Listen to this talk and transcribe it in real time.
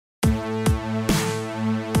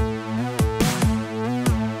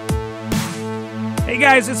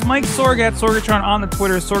guys, it's Mike Sorg at Sorgatron on the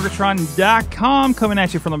Twitter, Sorgatron.com, coming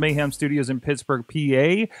at you from the Mayhem Studios in Pittsburgh,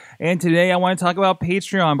 PA. And today I want to talk about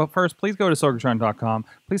Patreon. But first, please go to Sorgatron.com.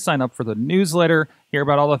 Please sign up for the newsletter, hear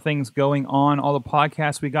about all the things going on, all the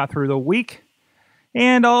podcasts we got through the week,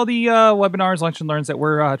 and all the webinars, lunch and learns that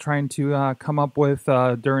we're trying to come up with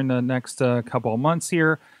during the next couple of months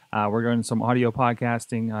here. We're doing some audio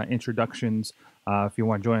podcasting introductions. If you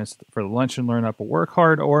want to join us for the Lunch and Learn Up at Work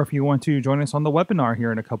Hard, or if you want to join us on the webinar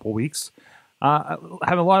here in a couple weeks. I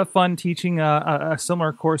have a lot of fun teaching a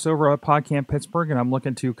similar course over at PodCamp Pittsburgh, and I'm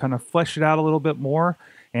looking to kind of flesh it out a little bit more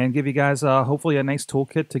and give you guys hopefully a nice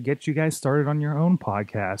toolkit to get you guys started on your own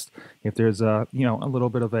podcast if there's a little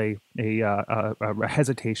bit of a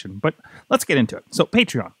hesitation. But let's get into it. So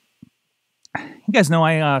Patreon. You guys know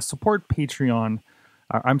I support Patreon.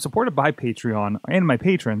 I'm supported by Patreon and my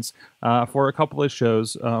patrons for a couple of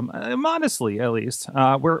shows, modestly at least.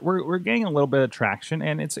 We're getting a little bit of traction,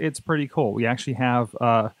 and it's pretty cool. We actually have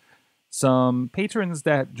some patrons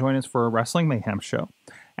that join us for a Wrestling Mayhem show,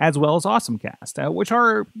 as well as AwesomeCast, which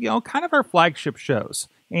are kind of our flagship shows.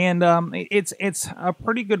 And it's a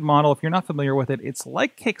pretty good model. If you're not familiar with it, it's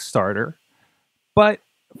like Kickstarter, but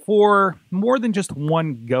for more than just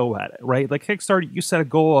one go at it, right? Like Kickstarter, you set a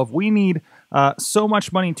goal of we need so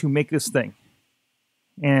much money to make this thing,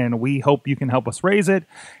 and we hope you can help us raise it,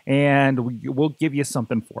 and we'll give you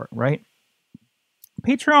something for it, right?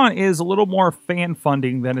 Patreon is a little more fan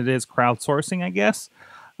funding than it is crowdsourcing, I guess.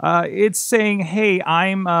 It's saying, hey,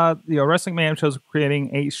 I'm Wrestling Mayhem Show's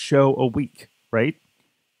creating a show a week, right?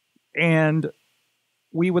 And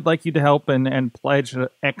we would like you to help and pledge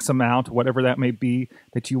X amount, whatever that may be,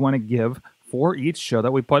 that you want to give for each show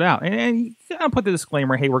that we put out. And you kind of put the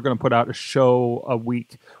disclaimer, hey, we're going to put out a show a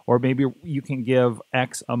week, or maybe you can give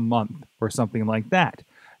X a month or something like that.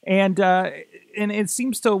 And it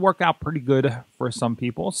seems to work out pretty good for some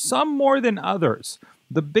people, some more than others.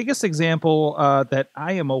 The biggest example that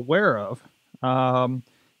I am aware of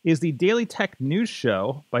is the Daily Tech News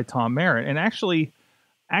Show by Tom Merritt. And actually,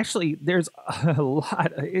 there's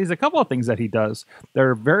a couple of things that he does that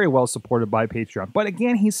are very well supported by Patreon. But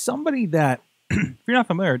again, he's somebody that, if you're not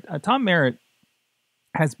familiar, Tom Merritt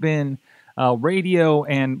has been a radio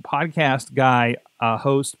and podcast guy,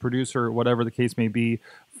 host, producer, whatever the case may be,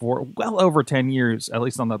 for well over 10 years, at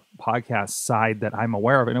least on the podcast side that I'm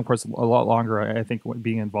aware of. And of course, a lot longer, I think,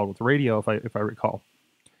 being involved with radio, if I recall.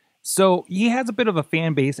 So he has a bit of a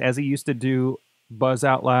fan base, as he used to do Buzz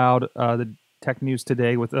Out Loud, the Tech News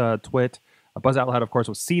Today with Twit. Buzz Out Loud, of course,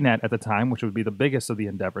 was CNET at the time, which would be the biggest of the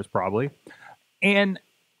endeavors, probably. And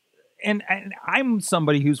I'm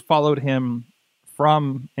somebody who's followed him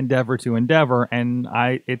from endeavor to endeavor, and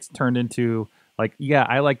it's turned into like, yeah,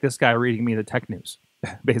 I like this guy reading me the tech news,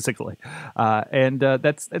 basically.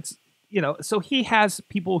 That's so he has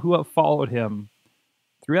people who have followed him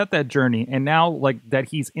throughout that journey, and now, like, that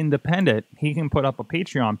he's independent, he can put up a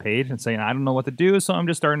Patreon page and say, I don't know what to do, so I'm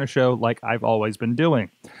just starting a show like I've always been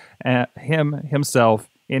doing. Himself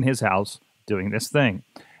in his house doing this thing.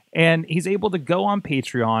 And he's able to go on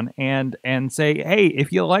Patreon and say, hey,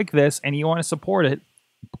 if you like this and you want to support it,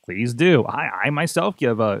 please do. I myself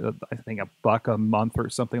give I think $1 a month or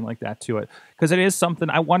something like that to it, because it is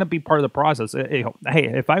something I want to be part of the process. Hey,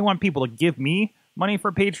 if I want people to give me money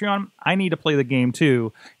for Patreon, I need to play the game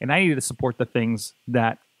too, and I need to support the things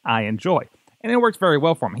that I enjoy. And it works very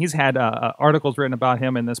well for him. He's had articles written about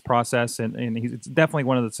him in this process, and it's definitely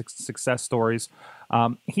one of the success stories.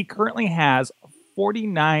 He currently has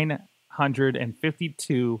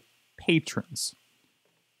 4,952 patrons.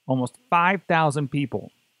 Almost 5,000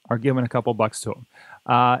 people are giving a couple bucks to him.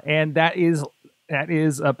 And that is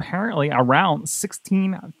apparently around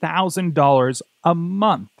 $16,000 a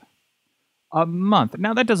month.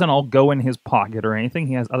 Now, that doesn't all go in his pocket or anything.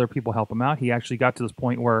 He has other people help him out. He actually got to this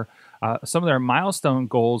point where some of their milestone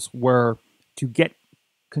goals were to get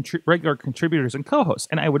regular contributors and co-hosts.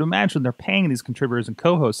 And I would imagine they're paying these contributors and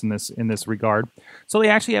co-hosts in this regard. So they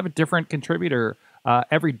actually have a different contributor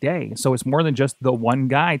every day. So it's more than just the one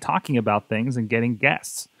guy talking about things and getting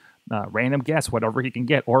guests, random guests, whatever he can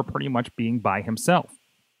get, or pretty much being by himself.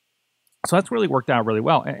 So that's really worked out really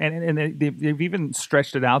well, and they've even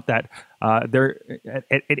stretched it out that they're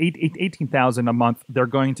at 18,000 a month. They're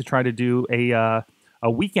going to try to do a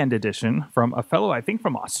weekend edition from a fellow, I think,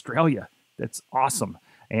 from Australia. That's awesome.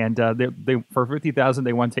 And they for 50,000,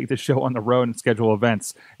 they want to take the show on the road and schedule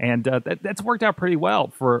events, and that's worked out pretty well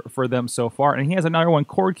for them so far. And he has another one,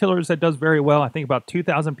 Cord Killers, that does very well. I think about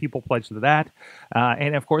 2,000 people pledged to that.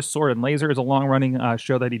 And of course, Sword and Laser is a long running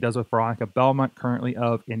show that he does with Veronica Belmont, currently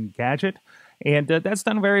of Engadget. and that's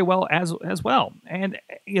done very well as well. And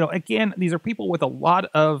again, these are people with a lot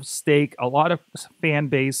of stake, a lot of fan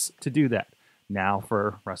base to do that. Now,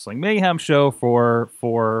 for Wrestling Mayhem Show,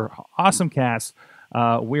 for Awesome Cast,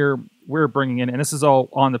 we're bringing in, and this is all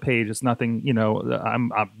on the page. It's nothing,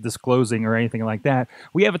 I'm disclosing or anything like that.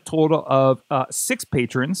 We have a total of 6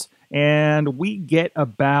 patrons, and we get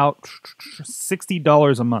about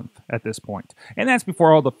 $60 a month at this point, and that's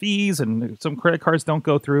before all the fees and some credit cards don't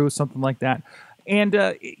go through, something like that. And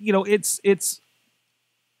it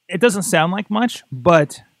doesn't sound like much,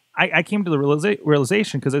 but I came to the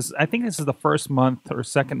realization because I think this is the first month or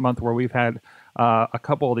second month where we've had a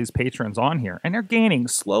couple of these patrons on here, and they're gaining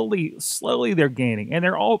slowly. They're gaining, and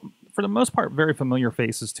they're all, for the most part, very familiar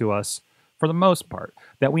faces to us. For the most part,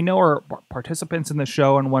 that we know are participants in the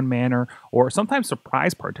show in one manner, or sometimes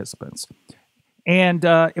surprise participants. And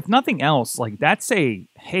if nothing else, like that's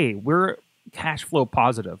hey, we're cash flow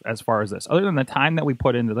positive as far as this, other than the time that we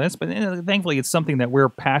put into this. But thankfully, it's something that we're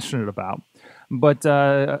passionate about. But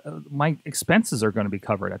my expenses are going to be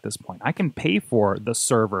covered at this point. I can pay for the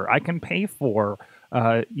server. I can pay for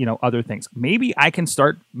other things. Maybe I can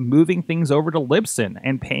start moving things over to Libsyn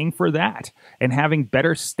and paying for that and having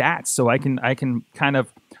better stats, so I can kind of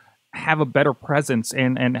have a better presence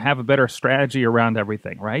and have a better strategy around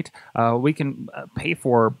everything. Right? We can pay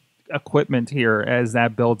for equipment here as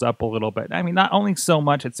that builds up a little bit. I mean, not only so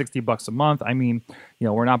much at $60 a month. I mean,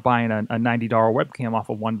 we're not buying a $90 webcam off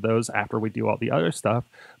of one of those after we do all the other stuff,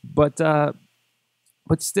 but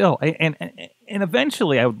still, and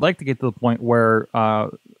eventually, I would like to get to the point where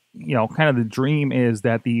kind of the dream is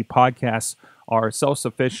that the podcasts are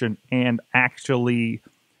self-sufficient and actually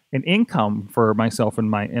an income for myself and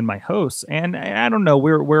my hosts. And I don't know,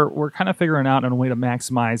 we're kind of figuring out a way to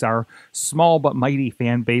maximize our small but mighty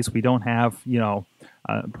fan base. We don't have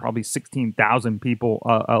probably 16,000 people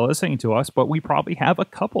listening to us, but we probably have a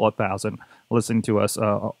couple of thousand listening to us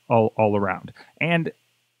all around. And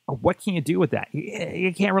what can you do with that?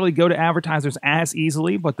 You can't really go to advertisers as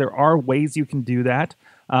easily, but there are ways you can do that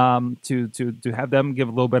to have them give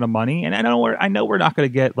a little bit of money. And I know we're not going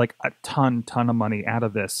to get like a ton of money out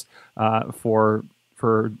of this for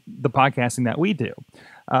the podcasting that we do.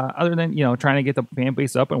 Other than trying to get the fan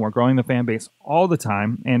base up, and we're growing the fan base all the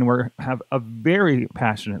time, and we have a very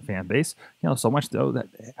passionate fan base. So much so that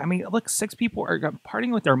look, 6 people are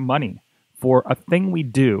parting with their money for a thing we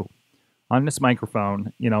do on this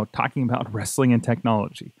microphone, talking about wrestling and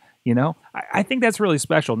technology. I think that's really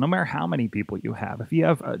special, no matter how many people you have. If you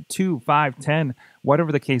have 2, 5, 10,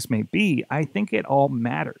 whatever the case may be, I think it all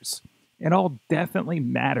matters. It all definitely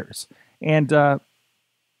matters. And of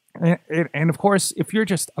course, if you're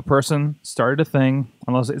just a person, started a thing,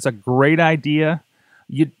 unless it's a great idea,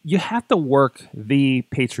 you have to work the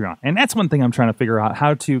Patreon. And that's one thing I'm trying to figure out,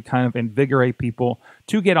 how to kind of invigorate people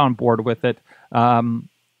to get on board with it.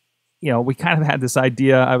 We kind of had this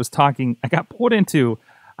idea. I got pulled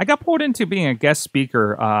into being a guest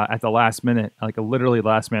speaker at the last minute, like literally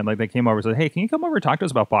last minute. Like they came over and said, "Hey, can you come over and talk to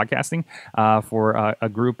us about podcasting for a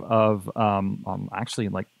group of actually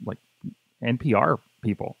like NPR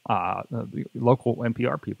people, local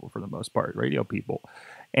NPR people for the most part, radio people."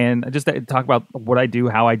 And just to talk about what I do,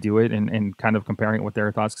 how I do it, and kind of comparing it with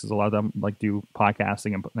their thoughts, because a lot of them do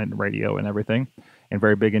podcasting and radio and everything, and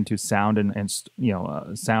very big into sound and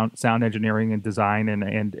sound engineering and design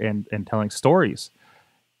and telling stories.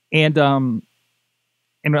 And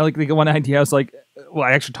like the one idea, I was like, well,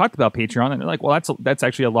 I actually talked about Patreon, and they're like, well, that's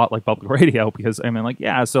actually a lot like public radio, because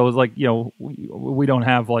yeah, so it's like we don't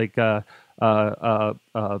have like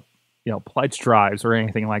pledge drives or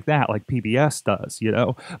anything like that, like PBS does,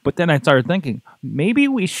 But then I started thinking, maybe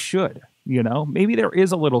we should, maybe there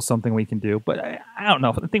is a little something we can do. But I don't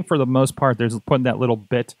know. I think for the most part, there's putting that little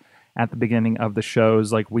bit at the beginning of the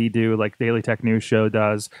shows, like we do, like Daily Tech News Show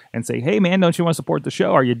does, and say, "Hey, man, don't you want to support the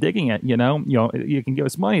show? Are you digging it? You can give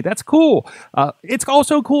us money. That's cool. It's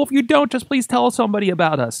also cool if you don't. Just please tell somebody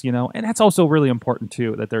about us. And that's also really important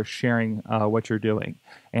too, that they're sharing what you're doing,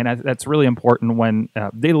 and that's really important when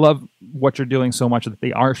they love what you're doing so much that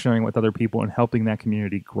they are sharing with other people and helping that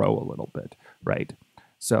community grow a little bit, right?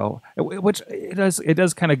 So, which it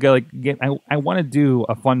does kind of go like I want to do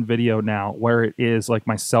a fun video now where it is like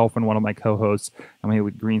myself and one of my co-hosts. We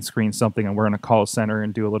would green screen something, and we're in a call center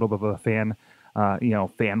and do a little bit of a fan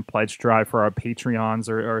pledge drive for our Patreons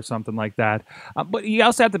or something like that. But you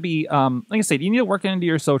also have to be, like I said, you need to work it into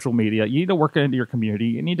your social media. You need to work it into your community.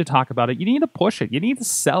 You need to talk about it. You need to push it. You need to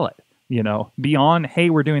sell it. Beyond,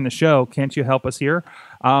 hey, we're doing the show. Can't you help us here?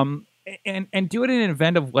 And do it in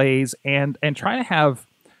inventive ways, and try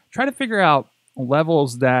to figure out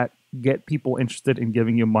levels that get people interested in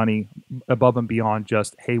giving you money above and beyond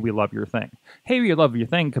just, hey, we love your thing. Hey, we love your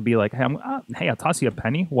thing could be like, hey, I'll toss you a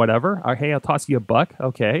penny, whatever. Or, hey, I'll toss you a buck,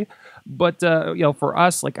 okay. But, for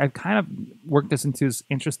us, like, I've kind of worked this into this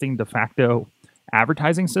interesting de facto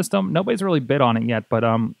advertising system. Nobody's really bid on it yet, but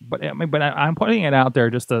I'm putting it out there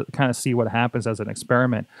just to kind of see what happens as an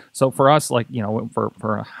experiment. So for us, like,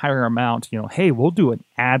 for a higher amount, hey, we'll do an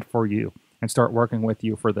ad for you and start working with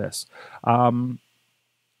you for this.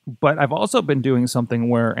 But I've also been doing something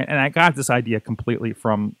where, and I got this idea completely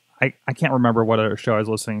from, I can't remember what other show I was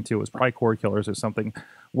listening to. It was probably Cord Killers or something,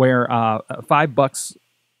 where $5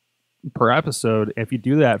 per episode, if you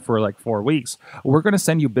do that for like 4 weeks, we're going to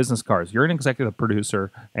send you business cards. You're an executive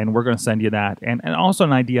producer, and we're going to send you that. And also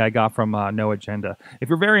an idea I got from No Agenda. If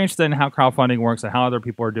you're very interested in how crowdfunding works and how other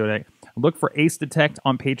people are doing it, look for Ace Detect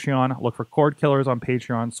on Patreon. Look for Cord Killers on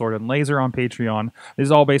Patreon. Sword and Laser on Patreon. This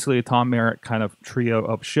is all basically a Tom Merritt kind of trio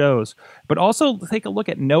of shows. But also take a look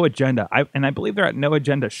at No Agenda. I believe they're at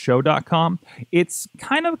noagendashow.com. It's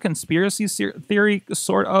kind of a conspiracy theory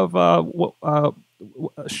sort of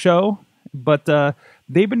show, but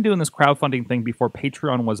they've been doing this crowdfunding thing before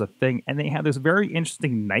Patreon was a thing, and they have this very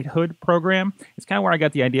interesting knighthood program. It's kind of where I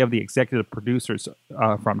got the idea of the executive producers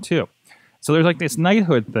from too. So there's like this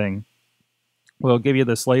knighthood thing. We'll give you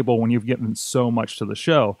this label when you've given so much to the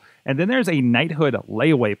show. And then there's a knighthood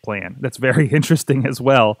layaway plan that's very interesting as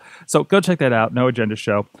well. So go check that out, No Agenda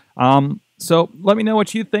Show. So let me know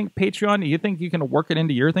what you think. Patreon, do you think you can work it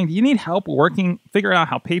into your thing? Do you need help figuring out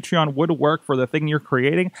how Patreon would work for the thing you're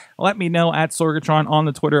creating? Let me know at Sorgatron on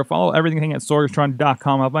the Twitter. Follow everything at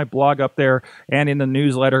sorgatron.com. I have my blog up there and in the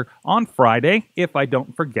newsletter on Friday, if I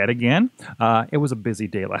don't forget again. It was a busy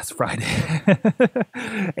day last Friday.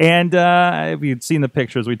 And if you'd seen the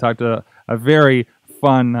pictures, we talked to a very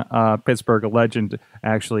fun Pittsburgh legend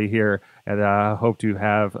actually here, and hope to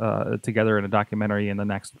have together in a documentary in the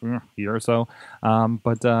next year or so.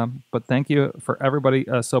 But thank you for everybody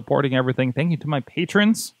supporting everything. Thank you to my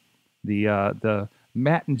patrons, the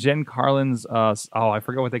Matt and Jen Carlin's I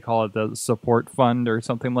forget what they call it, the support fund or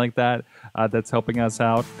something like that, that's helping us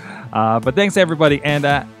out. But thanks everybody,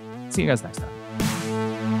 and see you guys next time.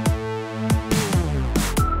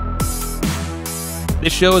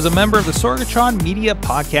 This show is a member of the Sorgatron Media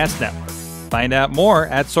Podcast Network. Find out more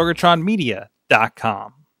at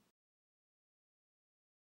sorgatronmedia.com.